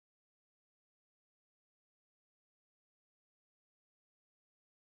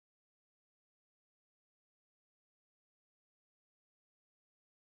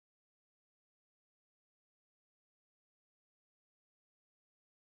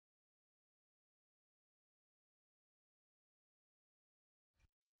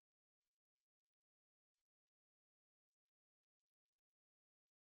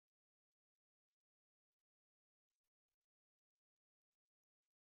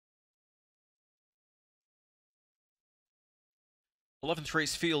11th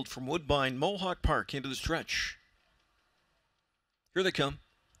race field from Woodbine, Mohawk Park into the stretch. Here they come.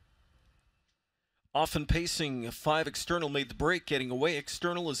 Often pacing, 5 External made the break, getting away.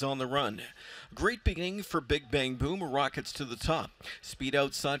 External is on the run. Great beginning for Big Bang Boom, rockets to the top. Speed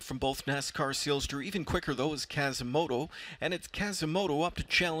outside from both NASCAR Sealster. Even quicker though is Kazimoto, and it's Kazimoto up to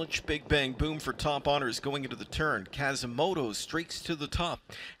challenge Big Bang Boom for top honors going into the turn. Kazimoto streaks to the top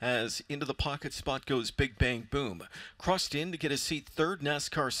as into the pocket spot goes Big Bang Boom. Crossed in to get a seat third,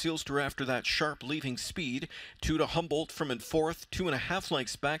 NASCAR Sealster after that sharp leaving speed. 2 to Humboldt from in fourth, 2.5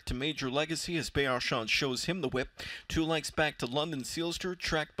 lengths back to Major Legacy as Bayard shows him the whip. 2 lengths back to London Sealster,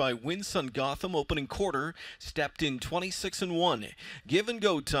 tracked by Winsun Gotham. Opening quarter, stepped in 26-1. Give and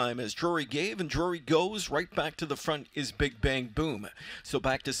go time as Drury gave and Drury goes. Right back to the front is Big Bang Boom. So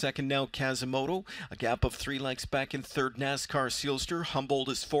back to second now Kazimoto. A gap of 3 lengths back in third, NASCAR Sealster. Humboldt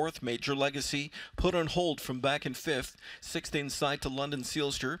is fourth. Major Legacy put on hold from back in fifth. Sixth inside to London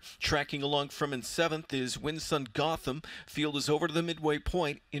Sealster. Tracking along from in seventh is Winsun Gotham. Field is over to the midway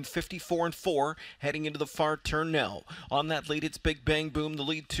point in 54-4. Heading into the far turn now. On that lead, it's Big Bang Boom, the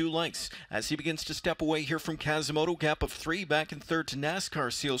lead 2 lengths. As he begins to step away here from Kazimoto, gap of 3, back in third to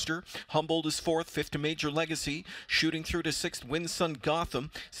NASCAR Sealster. Humboldt is fourth, fifth to Major Legacy. Shooting through to sixth, Winsun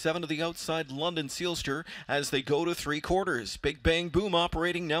Gotham. 7 to the outside, London Sealster, as they go to 3/4. Big Bang Boom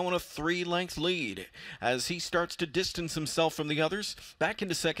operating now on a 3-length lead. As he starts to distance himself from the others, back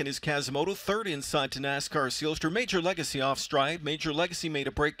into second is Kazimoto. Third inside to NASCAR Sealster. Major Legacy off stride. Major Legacy made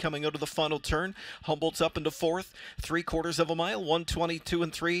a break coming out of the final turn. Humboldt's up into fourth, 3/4 of a mile,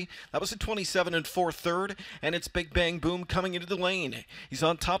 1:22.3. That was a 27-4 third, and it's Big Bang Boom coming into the lane. He's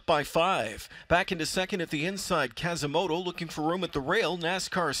on top by 5. Back into second at the inside, Kazimoto looking for room at the rail.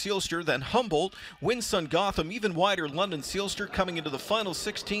 NASCAR Sealster, then Humboldt, Winsun Gotham, even wider London Sealster coming into the final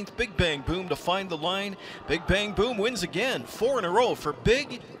 16th. Big Bang Boom to find the line. Big Bang Boom wins again, 4 in a row for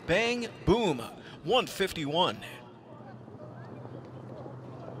Big Bang Boom, 151.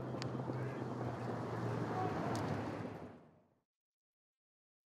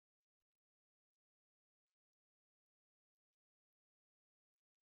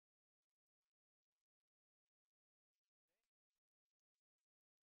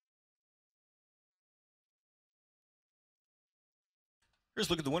 Here's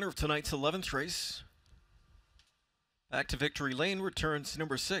a look at the winner of tonight's 11th race. Back to victory lane returns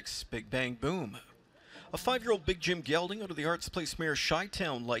number 6, Big Bang Boom. A 5-year-old Big Jim gelding out of the Arts Place mare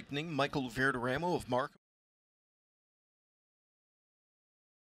Chi-Town Lightning, Michael Verderamo of Mark.